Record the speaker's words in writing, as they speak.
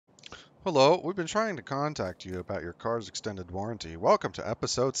Hello, we've been trying to contact you about your car's extended warranty. Welcome to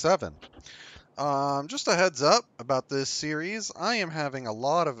episode 7. Just a heads up about this series. I am having a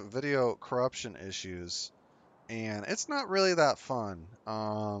lot of video corruption issues, and it's not really that fun.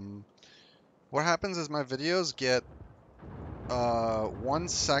 What happens is my videos get 1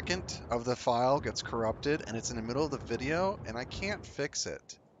 second of the file gets corrupted, and it's in the middle of the video, and I can't fix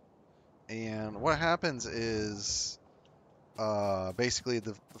it. And what happens is basically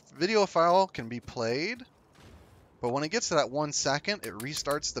the video file can be played. But when it gets to that 1 second, it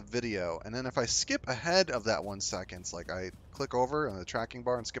restarts the video. And then if I skip ahead of that 1 second, like I click over on the tracking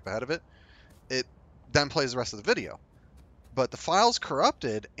bar and skip ahead of it, it then plays the rest of the video. But the file's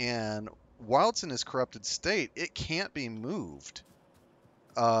corrupted, and while it's in this corrupted state, it can't be moved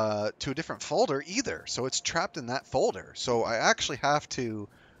to a different folder either. So it's trapped in that folder. So I actually have to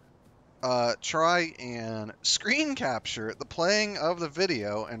try and screen capture the playing of the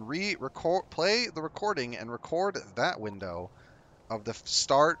video and play the recording and record that window of the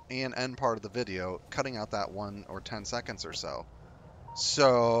start and end part of the video, cutting out that 1 or 10 seconds or so.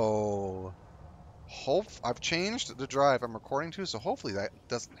 So, I've changed the drive I'm recording to, so hopefully that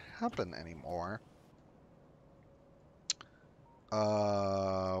doesn't happen anymore.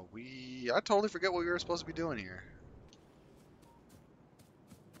 I totally forget what we were supposed to be doing here.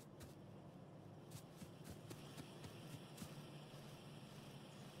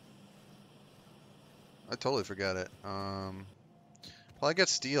 I totally forget it. Probably get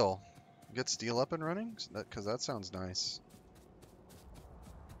steel. Get steel up and running, because that sounds nice.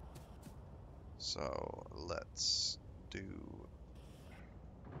 So let's do.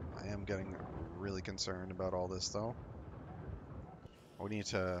 I am getting really concerned about all this though. We need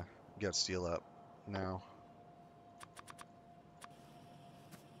to get steel up now.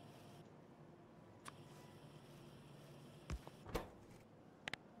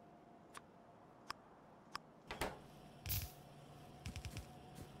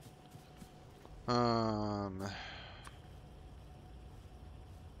 Um,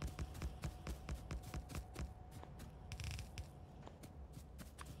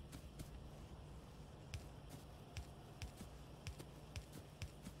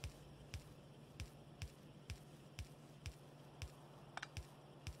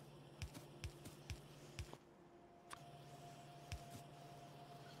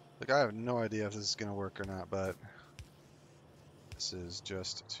 like I have no idea if this is gonna work or not, but this is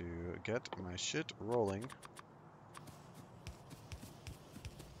just to get my shit rolling.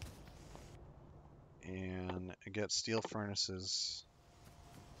 And get steel furnaces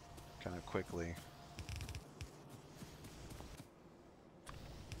kind of quickly.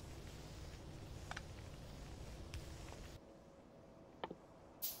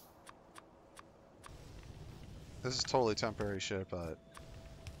 This is totally temporary shit, but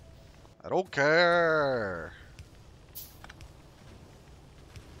I don't care.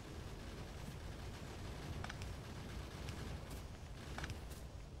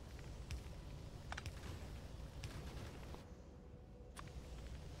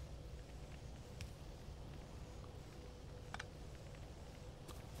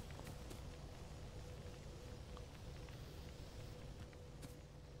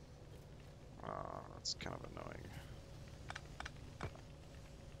 That's kind of annoying.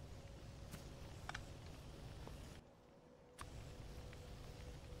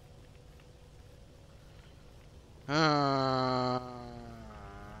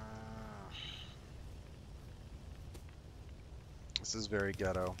 This is very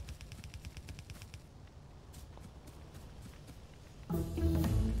ghetto.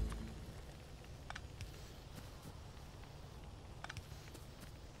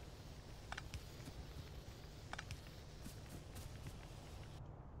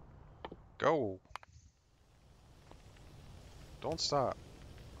 Go. Don't stop.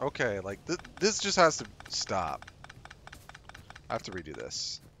 Okay, like this just has to stop. I have to redo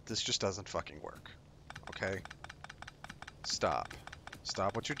this. This just doesn't fucking work. Okay? Stop.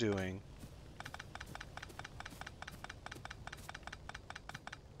 Stop what you're doing.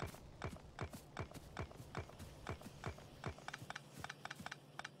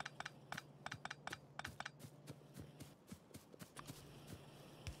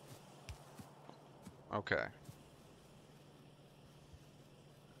 Okay.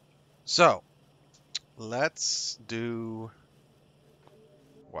 So, let's do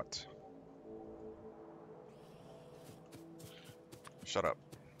what? Shut up.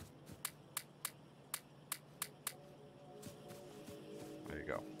 There you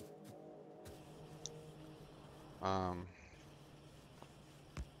go.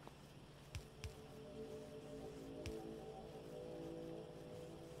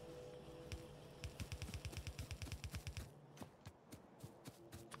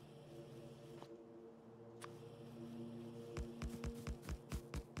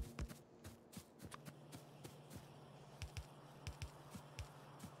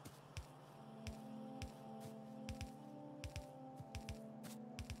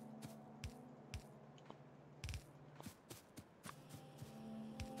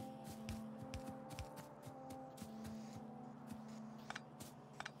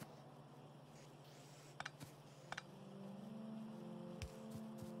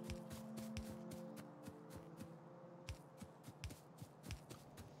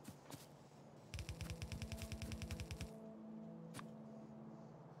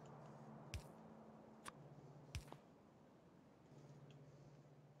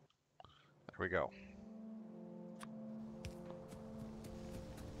 we go.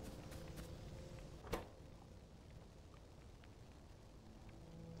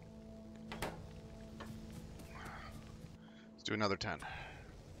 Let's do another 10.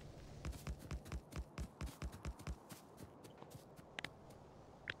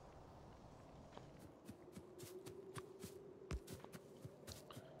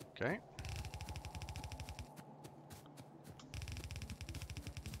 Okay.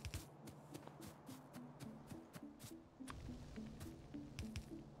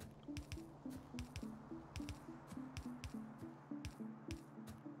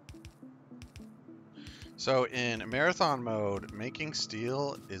 So in marathon mode, making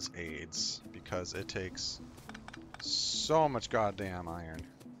steel is AIDS because it takes so much goddamn iron.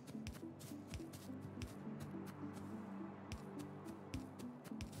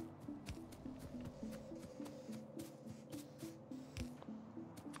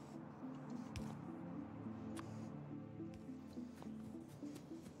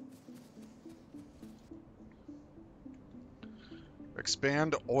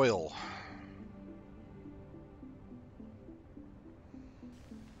 Expand oil.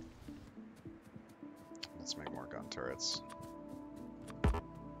 Let's make more gun turrets. Do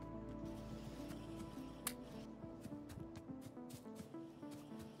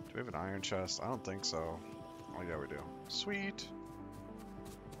we have an iron chest? I don't think so. Oh yeah, we do. Sweet.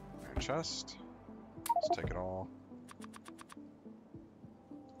 Iron chest. Let's take it all.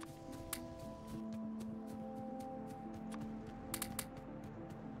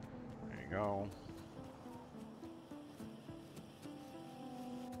 There you go.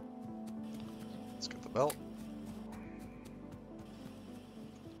 Let's get the belt.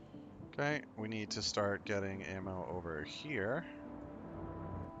 Okay, we need to start getting ammo over here.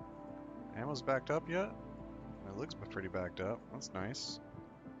 Ammo's backed up yet? It looks pretty backed up. That's nice.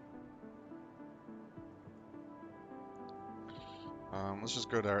 Let's just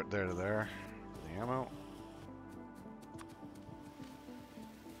go there to there for the ammo.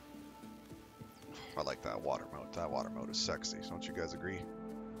 I like that water mode. That water mode is sexy. Don't you guys agree?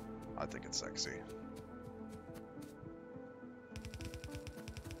 I think it's sexy.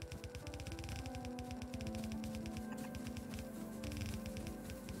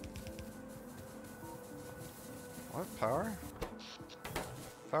 What? Power?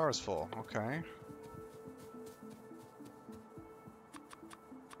 Power's full. Okay.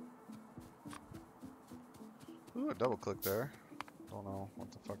 Ooh, a double click there. Don't know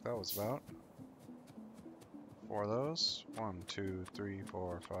what the fuck that was about. 4 of those. 1, 2, 3,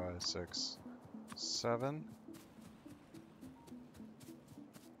 4, 5, 6, 7.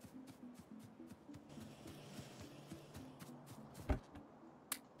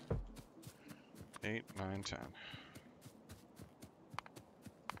 8, 9, 10.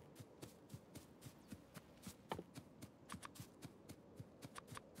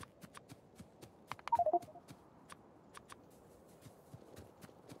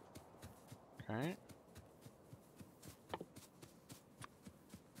 Okay.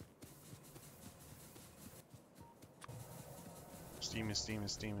 Steam is steam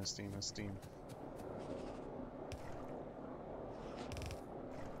is steam is steam is steam.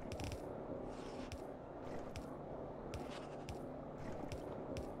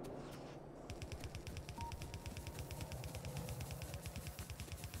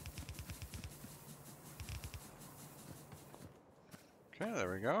 Okay, there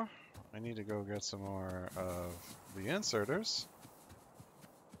we go. I need to go get some more of the inserters.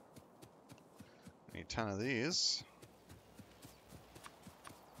 I need 10 of these.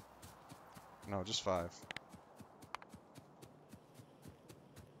 No, just 5.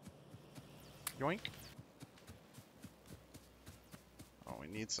 Yoink. Oh, we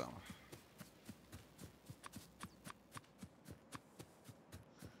need some.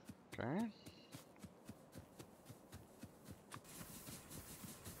 Okay.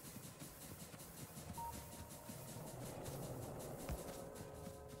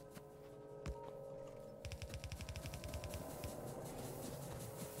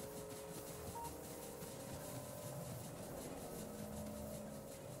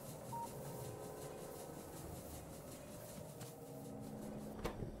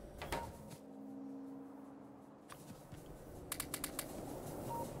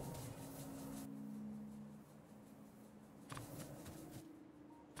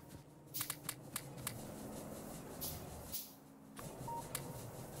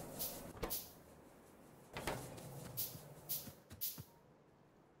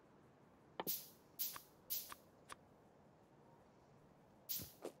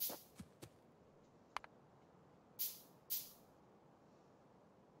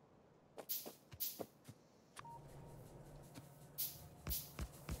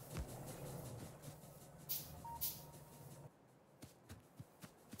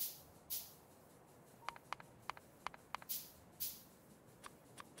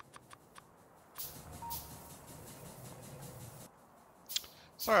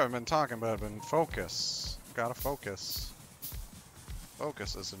 Sorry, I've been talking, but I've been focus. Gotta focus.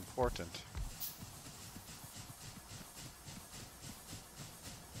 Focus is important.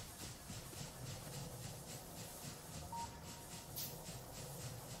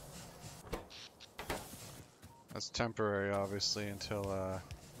 That's temporary, obviously, until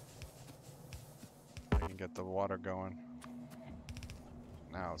I can get the water going.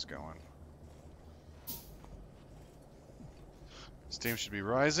 Now it's going. Steam should be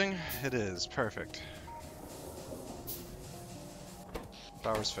rising. It is. Perfect.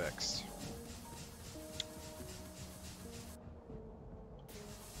 Power's fixed.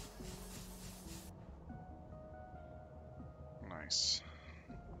 Nice.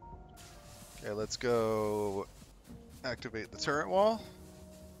 Okay, let's go activate the turret wall.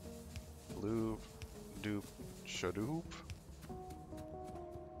 Loop, doop, shadoop.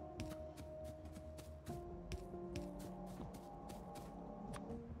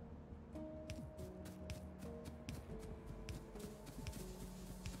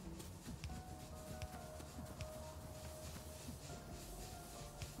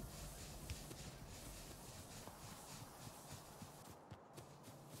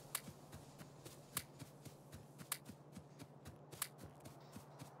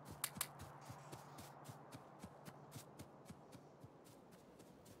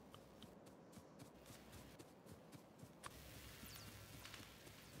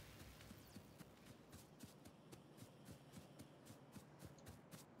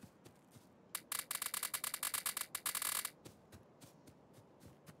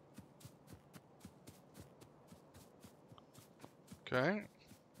 Okay.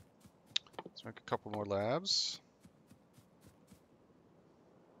 Let's make a couple more labs.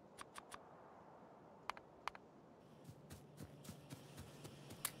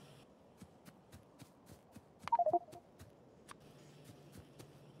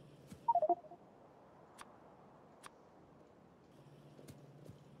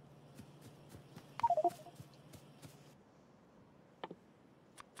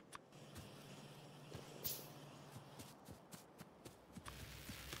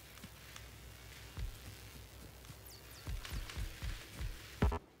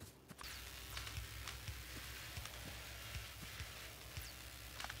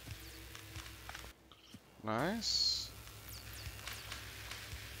 Nice.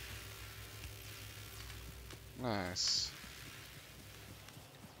 Nice.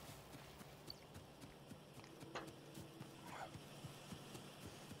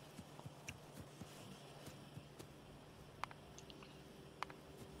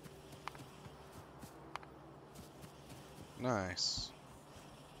 Nice.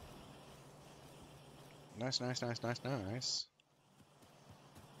 Nice, nice, nice, nice, nice.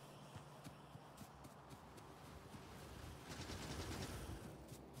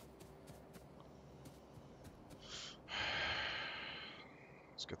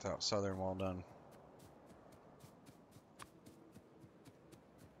 Let's get that southern wall done.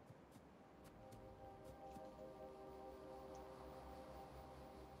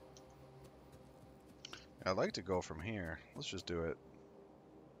 I'd like to go from here. Let's just do it.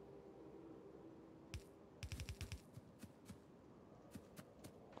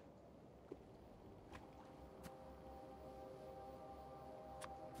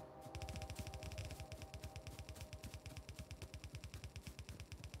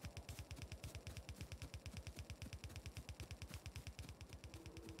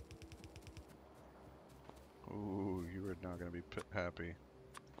 Ooh, you are not going to be happy.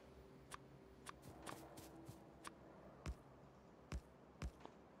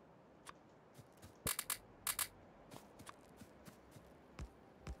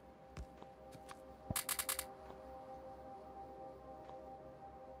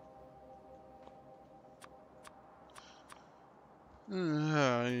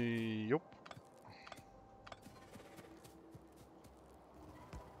 Yup.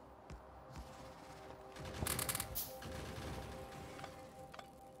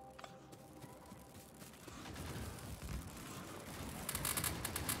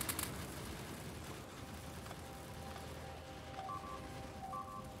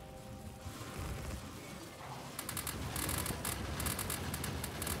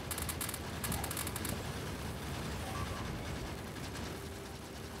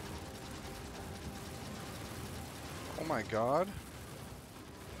 Oh my god.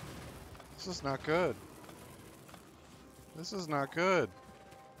 This is not good. This is not good.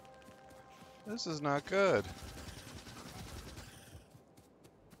 This is not good.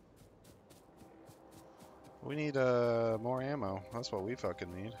 We need more ammo. That's what we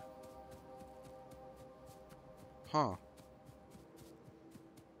fucking need. Huh.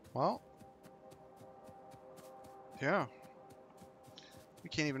 Well, yeah. We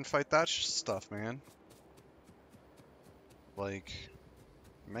can't even fight that stuff, man. Like,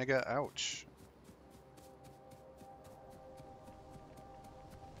 mega ouch.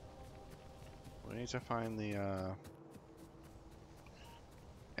 We need to find the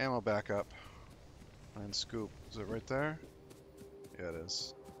ammo backup. And scoop. Is it right there? Yeah, it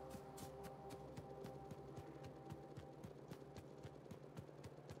is.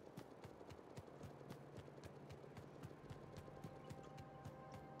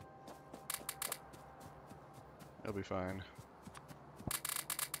 It'll be fine.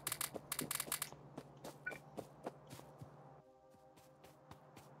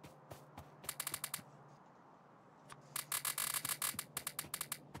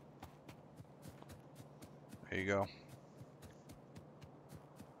 There you go.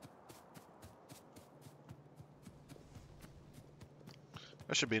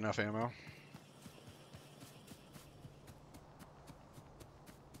 That should be enough ammo.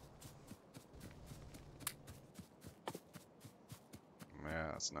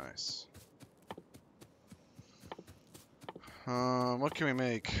 Yeah, that's nice. What can we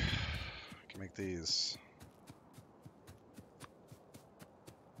make? We can make these.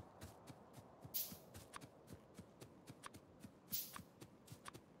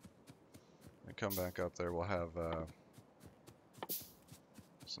 And come back up there, we'll have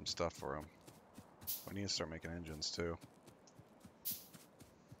some stuff for them. We need to start making engines too.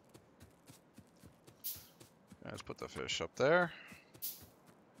 Let's put the fish up there.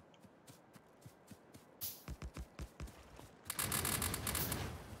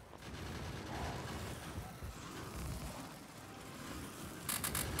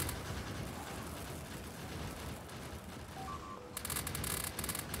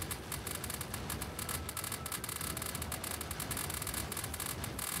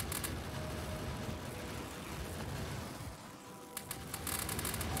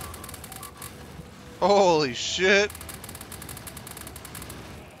 Holy shit!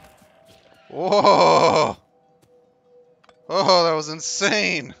 Whoa! Oh, that was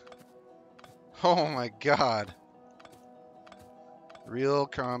insane! Oh my god. Real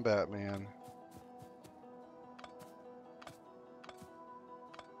combat, man.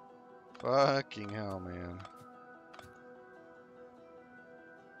 Fucking hell, man.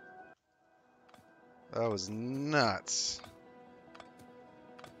 That was nuts.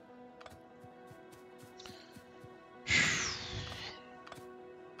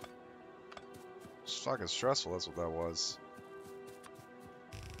 It's fucking stressful, that's what that was.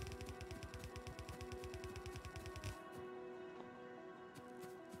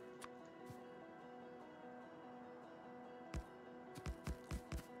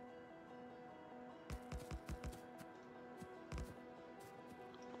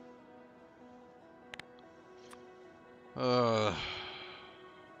 Ugh.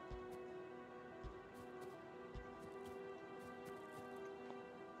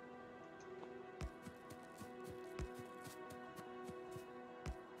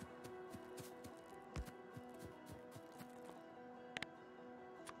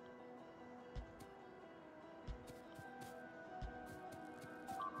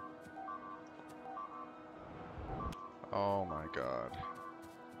 Oh my god.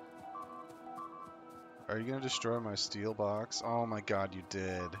 Are you gonna destroy my steel box? Oh my god, you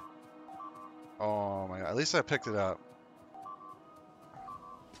did. Oh my god. At least I picked it up.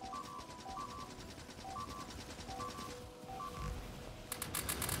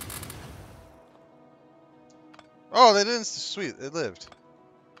 Oh, they didn't. Sweet, it lived.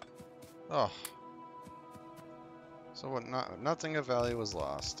 Oh. So what? Nothing of value was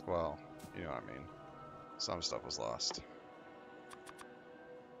lost. Well, you know what I mean. Some stuff was lost.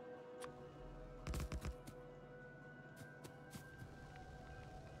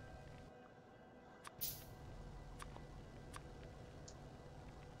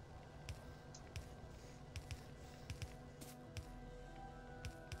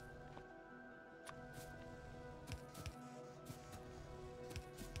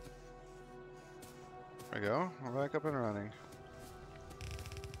 There we go. We're back up and running.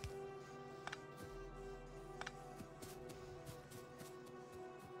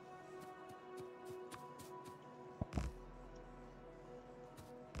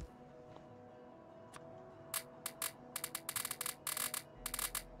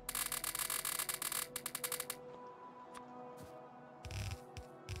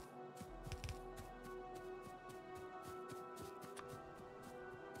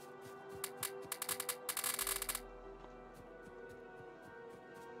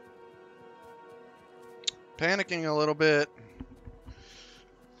 Panicking a little bit.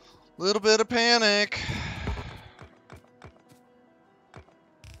 Little bit of panic.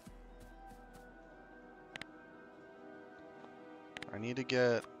 I need to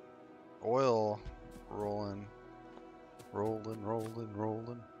get oil rolling. Rolling, rolling,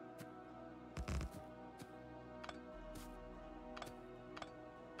 rolling.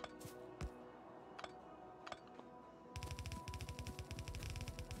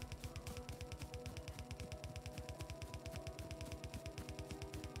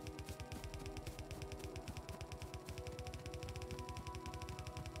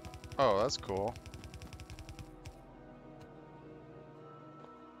 Oh, that's cool.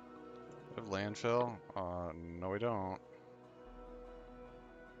 We have landfill? No we don't.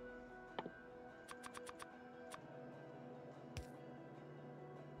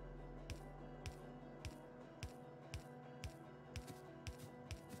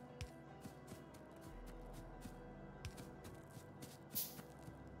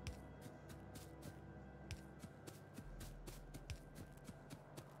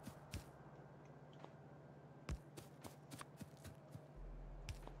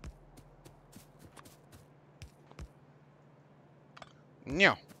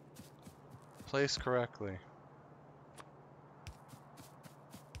 No. Placed correctly.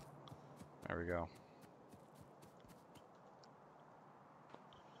 There we go.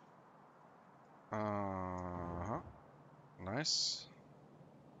 Nice.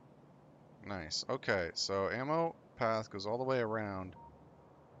 Nice. Okay, so ammo path goes all the way around.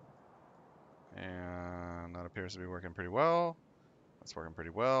 And that appears to be working pretty well. That's working pretty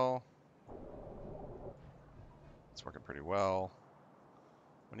well. It's working pretty well.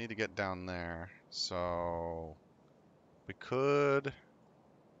 We need to get down there. So we could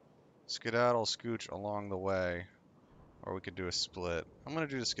skedaddle scooch along the way. Or we could do a split. I'm going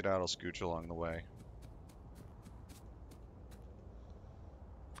to do the skedaddle scooch along the way.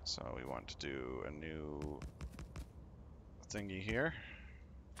 So we want to do a new thingy here.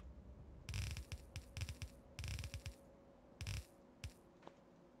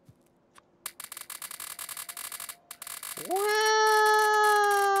 Wow!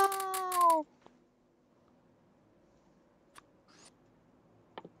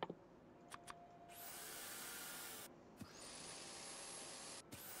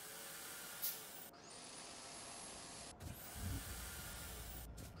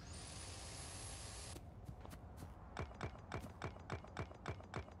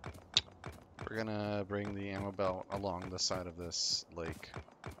 We're gonna bring the ammo belt along the side of this lake.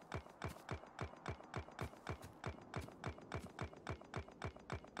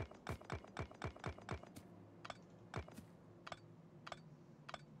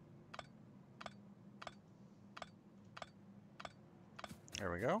 There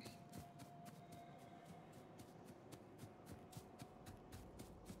we go.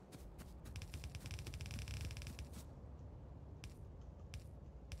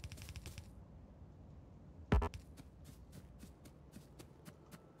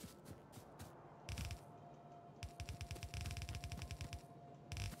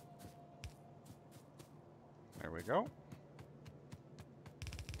 There we go.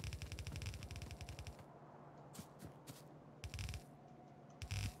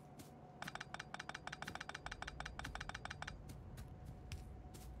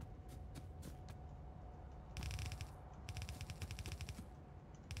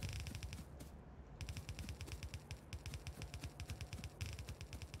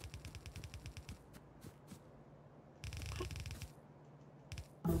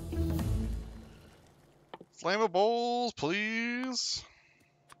 Flammables, please.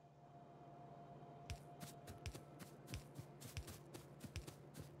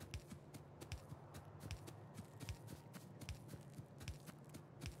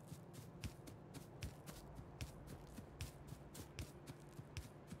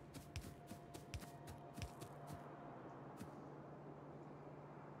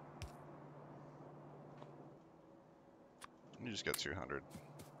 You just get 200.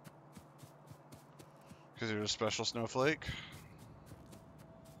 Because you're a special snowflake.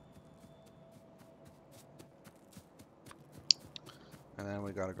 And then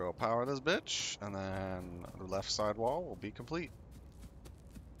we gotta go power this bitch, and then the left side wall will be complete.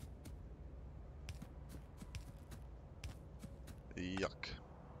 Yuck.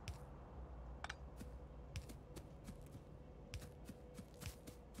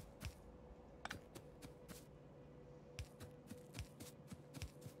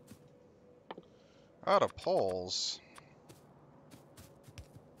 Out of poles.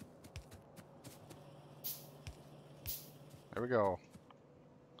 There we go.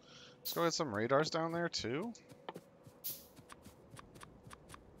 Let's go get some radars down there too.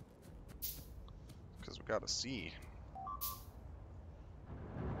 got a C.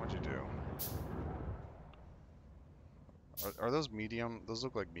 What'd you do? Are those medium? Those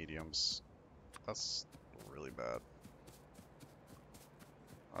look like mediums. That's really bad.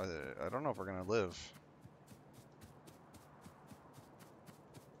 I don't know if we're gonna live.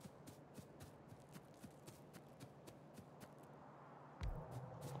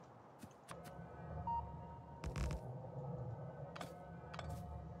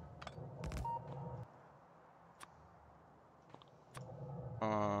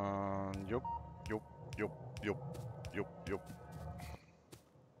 Yup, yup, yup, yup, yup, yup.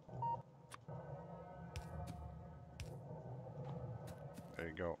 There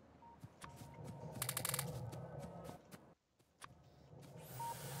you go.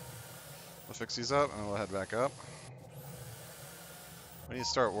 We'll fix these up and we'll head back up. We need to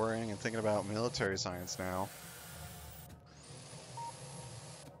start worrying and thinking about military science now.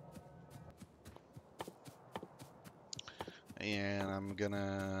 And I'm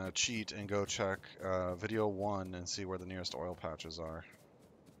gonna cheat and go check video 1 and see where the nearest oil patches are.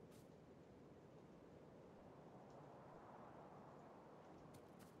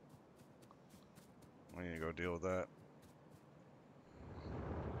 We need to go deal with that.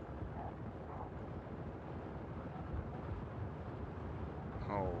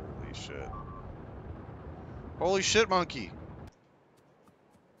 Holy shit. Holy shit, monkey!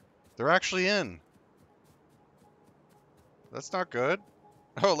 They're actually in. That's not good.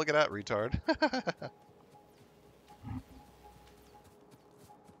 Oh, look at that, retard.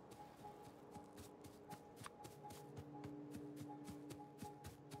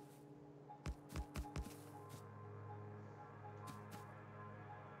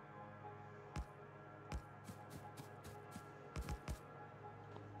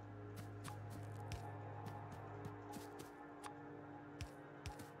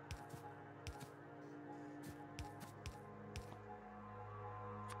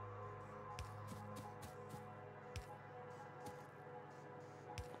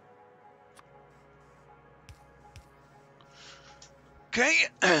 Okay.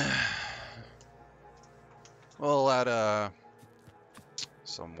 We'll add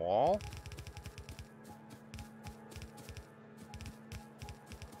some wall.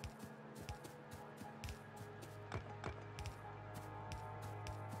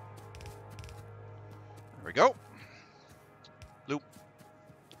 There we go. Loop.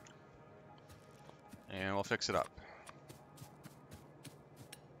 And we'll fix it up.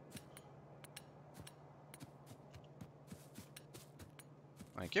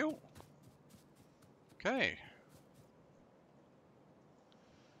 Thank you. Okay.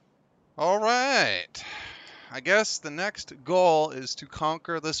 All right. I guess the next goal is to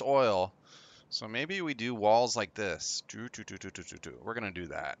conquer this oil. So maybe we do walls like this. We're going to do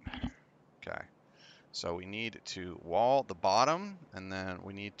that. Okay. So we need to wall the bottom, and then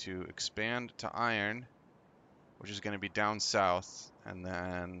we need to expand to iron, which is going to be down south, and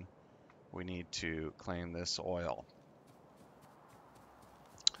then we need to claim this oil.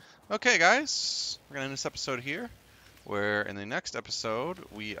 Okay, guys, we're going to end this episode here, where in the next episode,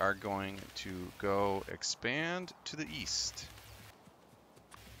 we are going to go expand to the east.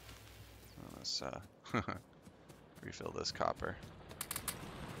 Let's refill this copper.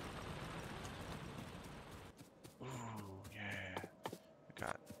 Ooh, yeah. We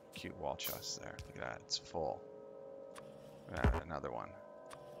got cute wall chests there. Look at that, it's full. Another one.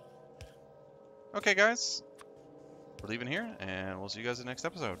 Okay, guys, we're leaving here, and we'll see you guys in the next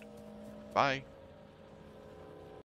episode. Bye.